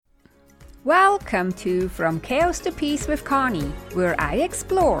Welcome to From Chaos to Peace with Connie, where I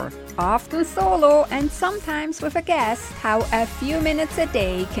explore, often solo and sometimes with a guest, how a few minutes a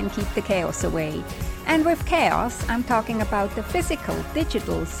day can keep the chaos away. And with chaos, I'm talking about the physical,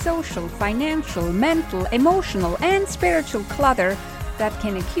 digital, social, financial, mental, emotional, and spiritual clutter that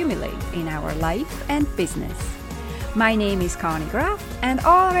can accumulate in our life and business. My name is Connie Graf, and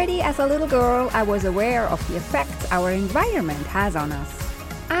already as a little girl, I was aware of the effects our environment has on us.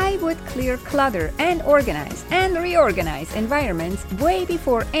 I would clear clutter and organize and reorganize environments way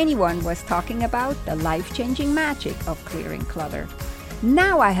before anyone was talking about the life-changing magic of clearing clutter.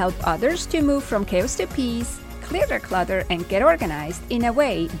 Now I help others to move from chaos to peace, clear their clutter, and get organized in a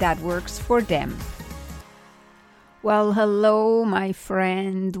way that works for them. Well, hello, my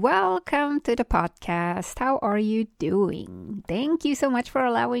friend. Welcome to the podcast. How are you doing? Thank you so much for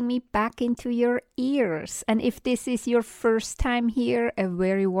allowing me back into your ears. And if this is your first time here, a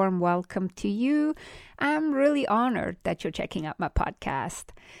very warm welcome to you. I'm really honored that you're checking out my podcast.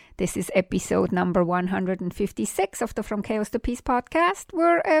 This is episode number 156 of the From Chaos to Peace podcast,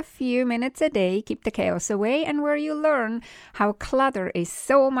 where a few minutes a day keep the chaos away and where you learn how clutter is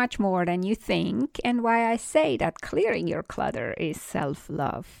so much more than you think and why I say that clearing your clutter is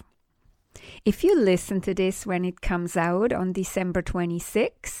self-love. If you listen to this when it comes out on December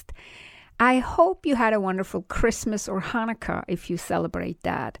 26th, I hope you had a wonderful Christmas or Hanukkah if you celebrate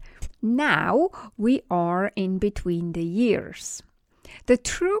that. Now we are in between the years. The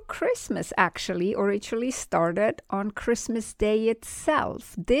true Christmas actually originally started on Christmas Day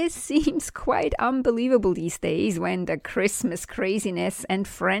itself. This seems quite unbelievable these days when the Christmas craziness and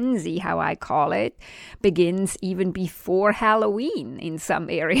frenzy, how I call it, begins even before Halloween in some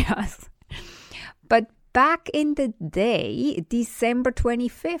areas. But back in the day, December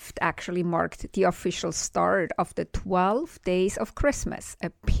 25th actually marked the official start of the 12 days of Christmas,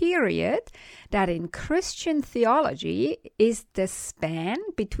 a period that in Christian theology is the span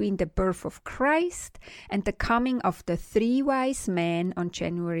between the birth of Christ and the coming of the three wise men on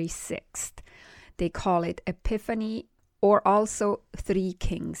January 6th. They call it Epiphany or also Three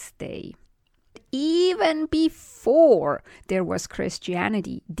Kings Day. Even before there was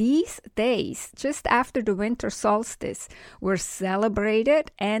Christianity, these days, just after the winter solstice, were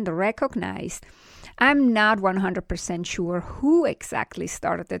celebrated and recognized. I'm not 100% sure who exactly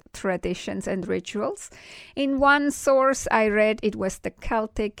started the traditions and rituals. In one source I read it was the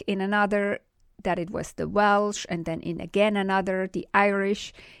Celtic, in another that it was the Welsh, and then in again another, the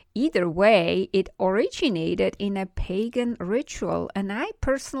Irish. Either way, it originated in a pagan ritual, and I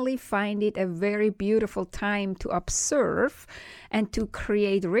personally find it a very beautiful time to observe and to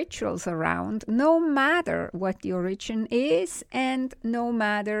create rituals around, no matter what the origin is and no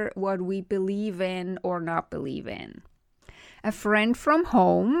matter what we believe in or not believe in. A friend from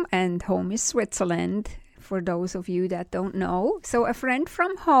home, and home is Switzerland, for those of you that don't know. So a friend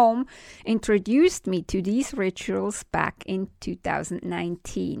from home introduced me to these rituals back in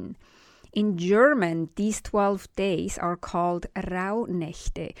 2019. In German, these 12 days are called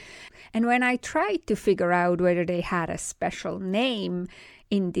Rauhnächte. And when I tried to figure out whether they had a special name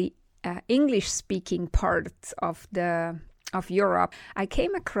in the English-speaking parts of Europe, I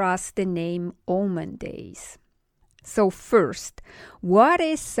came across the name Omen Days. So first, what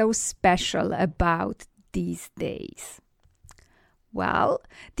is so special about these days? Well,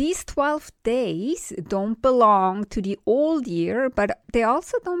 these 12 days don't belong to the old year, but they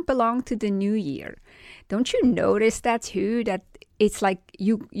also don't belong to the new year. Don't you notice that too? That it's like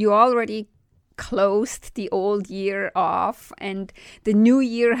you already closed the old year off and the new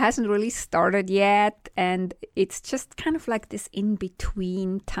year hasn't really started yet, and it's just kind of like this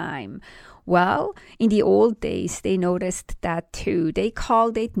in-between time. Well, in the old days, they noticed that too. They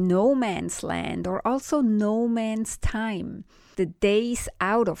called it no man's land or also no man's time, the days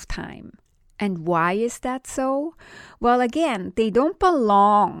out of time. And why is that so? Well, again, they don't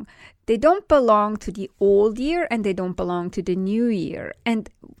belong. They don't belong to the old year and they don't belong to the new year. And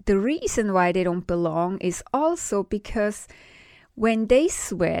the reason why they don't belong is also because when they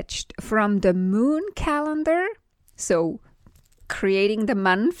switched from the moon calendar, so creating the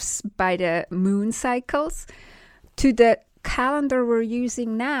months by the moon cycles, to the calendar we're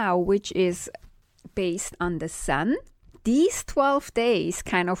using now, which is based on the sun, these 12 days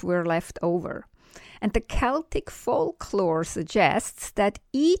kind of were left over. And the Celtic folklore suggests that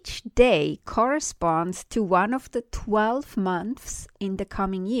each day corresponds to one of the 12 months in the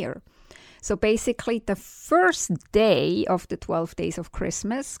coming year. So basically, the first day of the 12 days of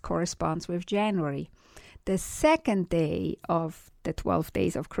Christmas corresponds with January. The second day of the 12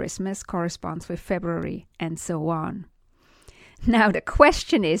 days of Christmas corresponds with February, and so on. Now, the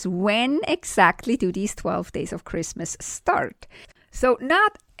question is, when exactly do these 12 days of Christmas start? So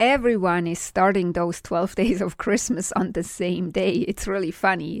not everyone is starting those 12 days of Christmas on the same day. It's really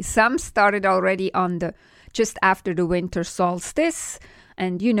funny. Some started already on just after the winter solstice.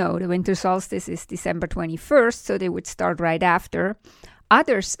 And you know, the winter solstice is December 21st, so they would start right after.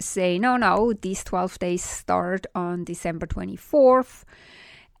 Others say, no, these 12 days start on December 24th.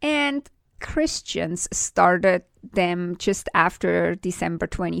 And Christians started them just after December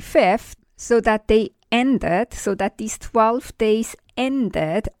 25th, so that these 12 days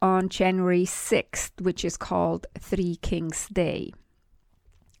ended on January 6th, which is called Three Kings Day.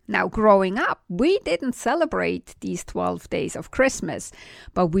 Now, growing up, we didn't celebrate these 12 days of Christmas,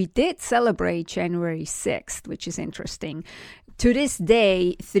 but we did celebrate January 6th, which is interesting. To this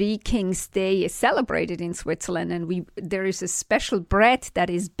day, Three Kings Day is celebrated in Switzerland, and there is a special bread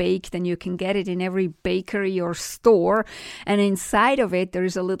that is baked, and you can get it in every bakery or store. And inside of it, there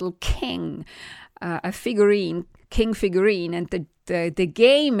is a little king, a king figurine. And the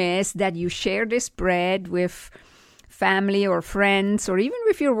game is that you share this bread with family or friends, or even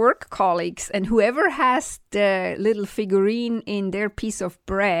with your work colleagues, and whoever has the little figurine in their piece of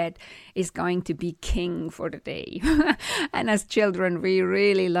bread is going to be king for the day. And as children, we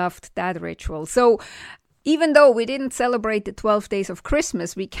really loved that ritual. So even though we didn't celebrate the 12 days of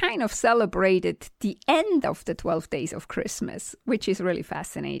Christmas, we kind of celebrated the end of the 12 days of Christmas, which is really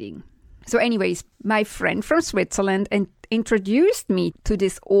fascinating. So anyways, my friend from Switzerland introduced me to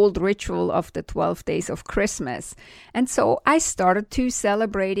this old ritual of the 12 days of Christmas. And so I started to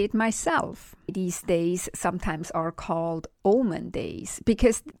celebrate it myself. These days sometimes are called omen days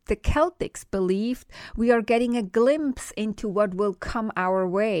because the Celtics believed we are getting a glimpse into what will come our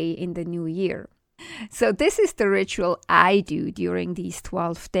way in the new year. So this is the ritual I do during these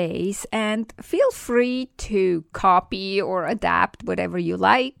 12 days, and feel free to copy or adapt whatever you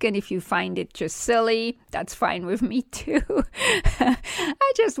like. And if you find it just silly, that's fine with me too.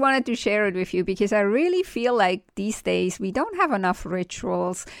 I just wanted to share it with you because I really feel like these days we don't have enough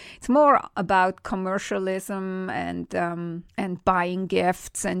rituals. It's more about commercialism and buying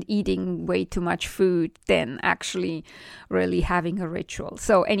gifts and eating way too much food than actually really having a ritual.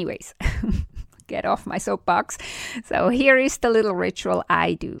 So anyways, get off my soapbox. So here is the little ritual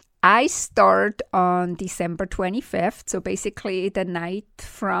I do. I start on December 25th. So basically the night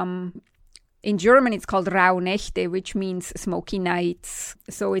from, in German it's called Rauhnächte, which means smoky nights.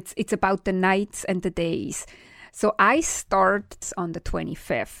 So it's about the nights and the days. So I start on the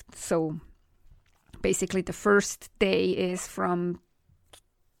 25th. So basically the first day is from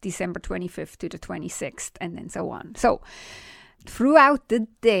December 25th to the 26th and then so on. So throughout the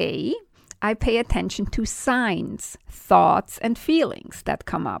day, I pay attention to signs, thoughts, and feelings that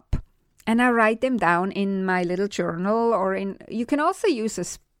come up. And I write them down in my little journal, or you can also use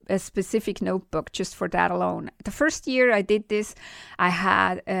a specific notebook just for that alone. The first year I did this, I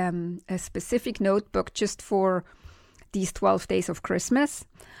had a specific notebook just for these 12 days of Christmas.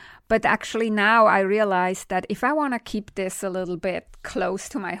 But actually now I realize that if I want to keep this a little bit close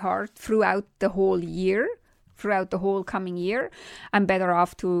to my heart throughout the whole year, throughout the whole coming year, I'm better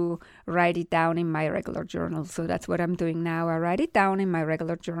off to write it down in my regular journal. So that's what I'm doing now. I write it down in my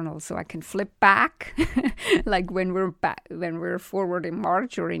regular journal so I can flip back, like when we're forward in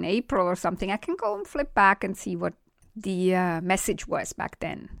March or in April or something, I can go and flip back and see what the message was back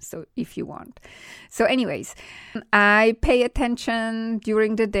then, so if you want. So anyways, I pay attention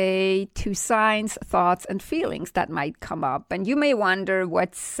during the day to signs, thoughts, and feelings that might come up. And you may wonder,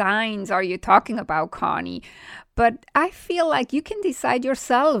 what signs are you talking about, Connie? But I feel like you can decide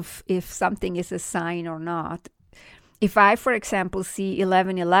yourself if something is a sign or not. If I, for example, see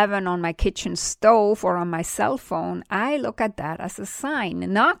 11:11 on my kitchen stove or on my cell phone, I look at that as a sign,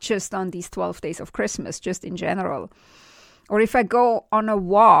 not just on these 12 days of Christmas, just in general. Or if I go on a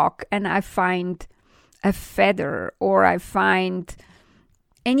walk and I find a feather or I find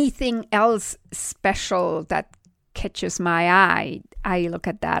anything else special that catches my eye, I look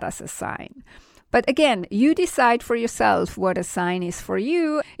at that as a sign. But again, you decide for yourself what a sign is for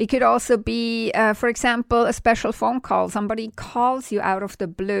you. It could also be, for example, a special phone call. Somebody calls you out of the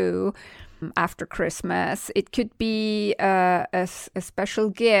blue after Christmas. It could be a special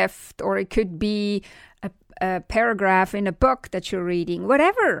gift, or it could be a paragraph in a book that you're reading.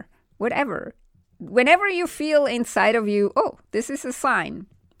 Whatever. Whenever you feel inside of you, oh, this is a sign,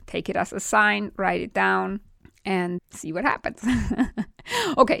 take it as a sign, write it down, and see what happens.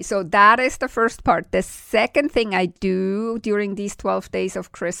 Okay, so that is the first part. The second thing I do during these 12 days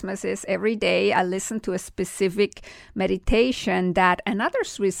of Christmas is every day I listen to a specific meditation that another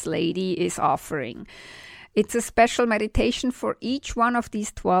Swiss lady is offering. It's a special meditation for each one of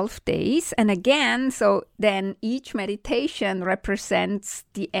these 12 days. And again, so then each meditation represents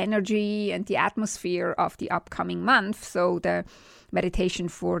the energy and the atmosphere of the upcoming month. So the meditation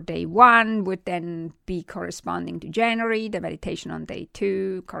for day 1 would then be corresponding to January, the meditation on day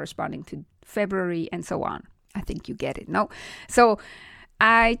 2 corresponding to February, and so on. I think you get it, no? So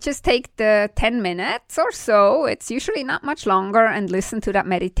I just take the 10 minutes or so, it's usually not much longer, and listen to that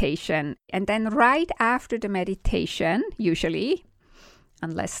meditation. And then right after the meditation, usually,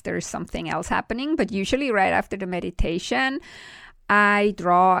 unless there's something else happening, but usually right after the meditation, I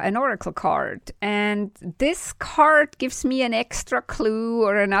draw an oracle card. And this card gives me an extra clue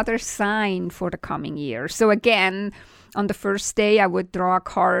or another sign for the coming year. So again, on the first day, I would draw a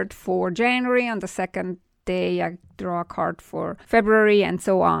card for January. On the second day, I draw a card for February, and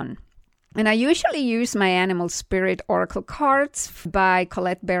so on. And I usually use my Animal Spirit Oracle cards by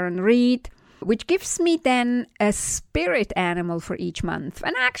Colette Baron-Reid, which gives me then a spirit animal for each month.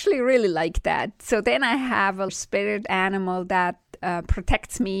 And I actually really like that. So then I have a spirit animal that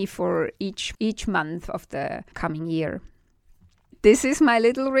protects me for each month of the coming year. This is my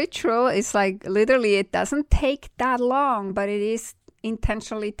little ritual. It's like literally it doesn't take that long, but it is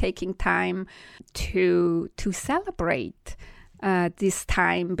intentionally taking time to celebrate this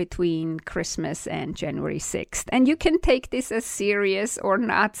time between Christmas and January 6th. And you can take this as serious or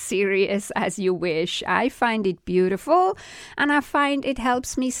not serious as you wish. I find it beautiful, and I find it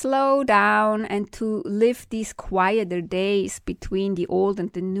helps me slow down and to live these quieter days between the old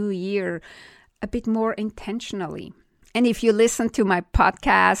and the new year a bit more intentionally. And if you listen to my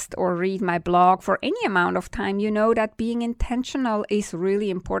podcast or read my blog for any amount of time, you know that being intentional is really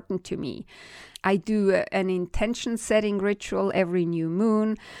important to me. I do an intention setting ritual every new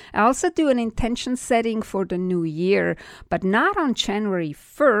moon. I also do an intention setting for the new year, but not on January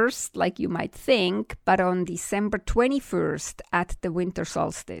 1st, like you might think, but on December 21st at the winter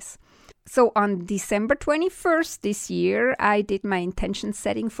solstice. So on December 21st this year, I did my intention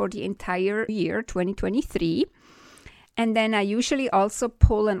setting for the entire year, 2023. And then I usually also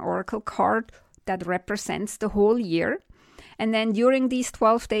pull an oracle card that represents the whole year. And then during these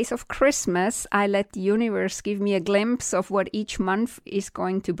 12 days of Christmas, I let the universe give me a glimpse of what each month is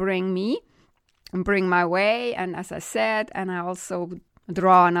going to bring me and bring my way. And as I said, and I also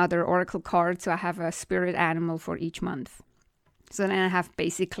draw another oracle card, so I have a spirit animal for each month. So then I have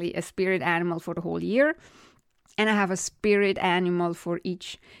basically a spirit animal for the whole year, and I have a spirit animal for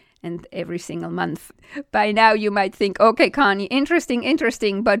each and every single month. By now you might think, okay, Connie,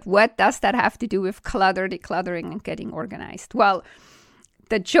 interesting, but what does that have to do with decluttering, and getting organized? Well,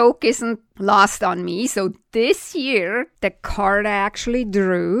 the joke isn't lost on me. So this year, the card I actually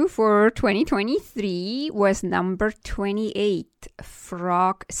drew for 2023 was number 28,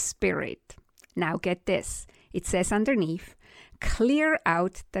 Frog Spirit. Now get this. It says underneath, clear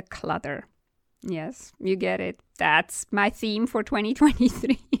out the clutter. Yes, you get it. That's my theme for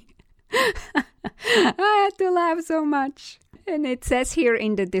 2023. I had to laugh so much. And it says here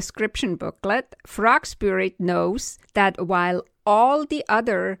in the description booklet, Frog Spirit knows that while all the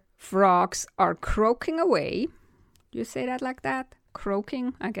other frogs are croaking away, do you say that like that?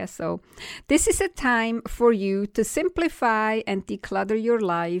 Croaking? I guess so. This is a time for you to simplify and declutter your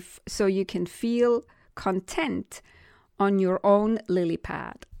life so you can feel content on your own lily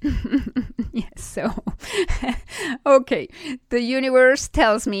pad. Yes, so, okay. The universe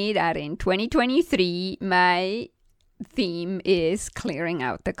tells me that in 2023, my theme is clearing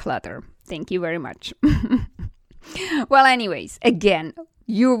out the clutter. Thank you very much. Well, anyways, again,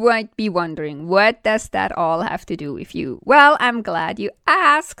 you might be wondering, what does that all have to do with you? Well, I'm glad you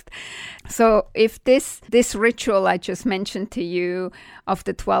asked. So if this ritual I just mentioned to you of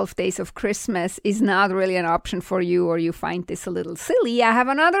the 12 days of Christmas is not really an option for you, or you find this a little silly, I have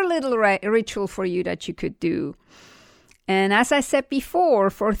another little ritual for you that you could do. And as I said before,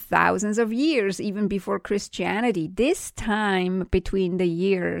 for thousands of years, even before Christianity, this time between the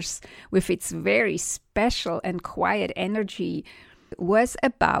years, with its very special and quiet energy, was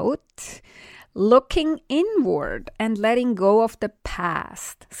about looking inward and letting go of the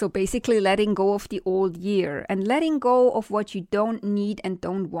past. So basically letting go of the old year and letting go of what you don't need and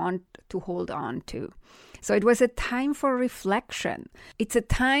don't want to hold on to. So it was a time for reflection. It's a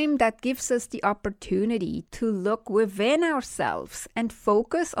time that gives us the opportunity to look within ourselves and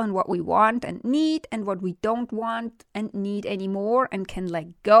focus on what we want and need and what we don't want and need anymore and can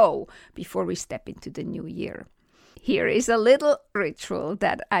let go before we step into the new year. Here is a little ritual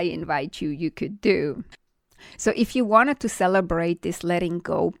that I invite you could do. So if you wanted to celebrate this letting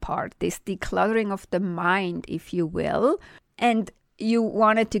go part, this decluttering of the mind, if you will, and you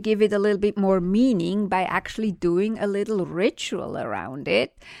wanted to give it a little bit more meaning by actually doing a little ritual around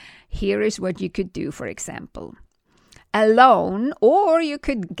it, here is what you could do, for example. Alone, or you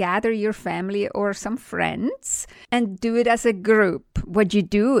could gather your family or some friends and do it as a group. What you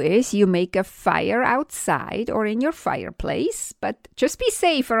do is you make a fire outside or in your fireplace, but just be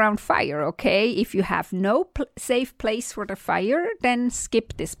safe around fire, okay? If you have no safe place for the fire, then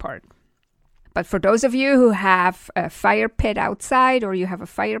skip this part. But for those of you who have a fire pit outside or you have a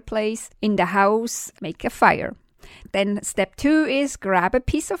fireplace in the house, make a fire. Then step 2 is grab a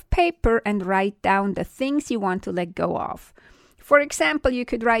piece of paper and write down the things you want to let go of. For example, you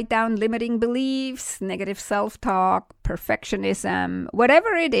could write down limiting beliefs, negative self-talk, perfectionism,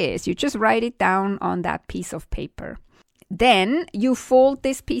 whatever it is. You just write it down on that piece of paper. Then you fold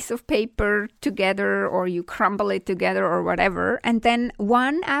this piece of paper together or you crumble it together or whatever. And then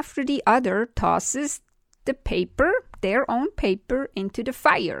one after the other tosses the paper, their own paper, into the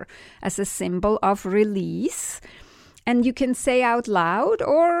fire as a symbol of release. And you can say out loud,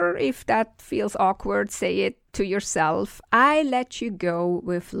 or if that feels awkward, say it to yourself, I let you go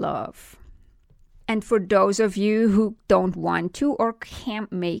with love. And for those of you who don't want to or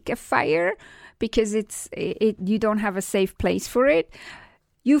can't make a fire because you don't have a safe place for it,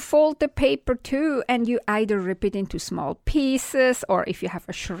 you fold the paper too, and you either rip it into small pieces, or if you have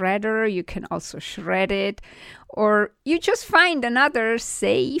a shredder, you can also shred it, or you just find another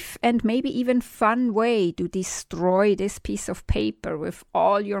safe and maybe even fun way to destroy this piece of paper with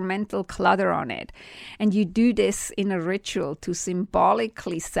all your mental clutter on it. And you do this in a ritual to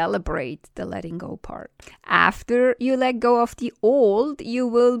symbolically celebrate the letting go part. After you let go of the old, you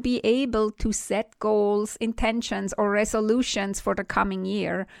will be able to set goals, intentions, or resolutions for the coming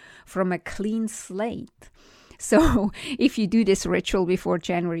year from a clean slate. So if you do this ritual before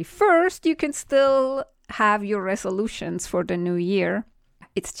January 1st, you can still have your resolutions for the new year.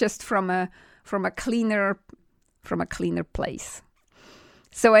 It's just from a cleaner place.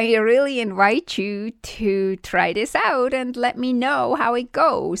 So I really invite you to try this out and let me know how it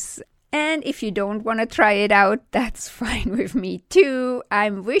goes. And if you don't want to try it out, that's fine with me too.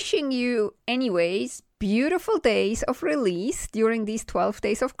 I'm wishing you anyways beautiful days of release during these 12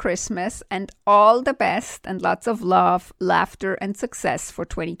 days of Christmas, and all the best and lots of love, laughter, and success for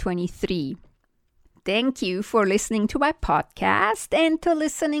 2023. Thank you for listening to my podcast and to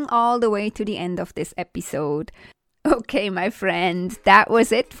listening all the way to the end of this episode. Okay, my friend, that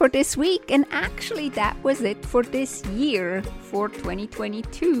was it for this week, and actually that was it for this year, for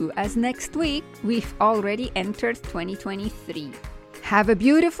 2022, as next week we've already entered 2023. Have a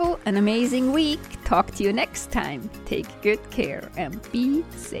beautiful and amazing week. Talk to you next time. Take good care and be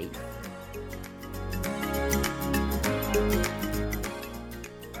safe.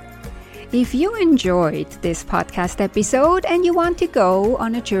 If you enjoyed this podcast episode and you want to go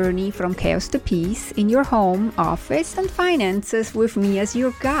on a journey from chaos to peace in your home, office, and finances with me as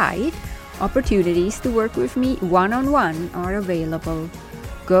your guide, opportunities to work with me one-on-one are available.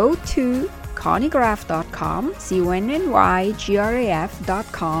 Go to ConnieGraf.com,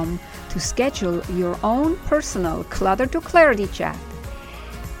 ConnyGraf.com to schedule your own personal Clutter to Clarity chat.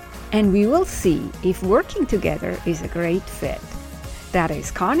 And we will see if working together is a great fit. That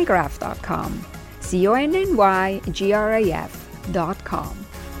is ConnieGraf.com, ConnyGraf.com.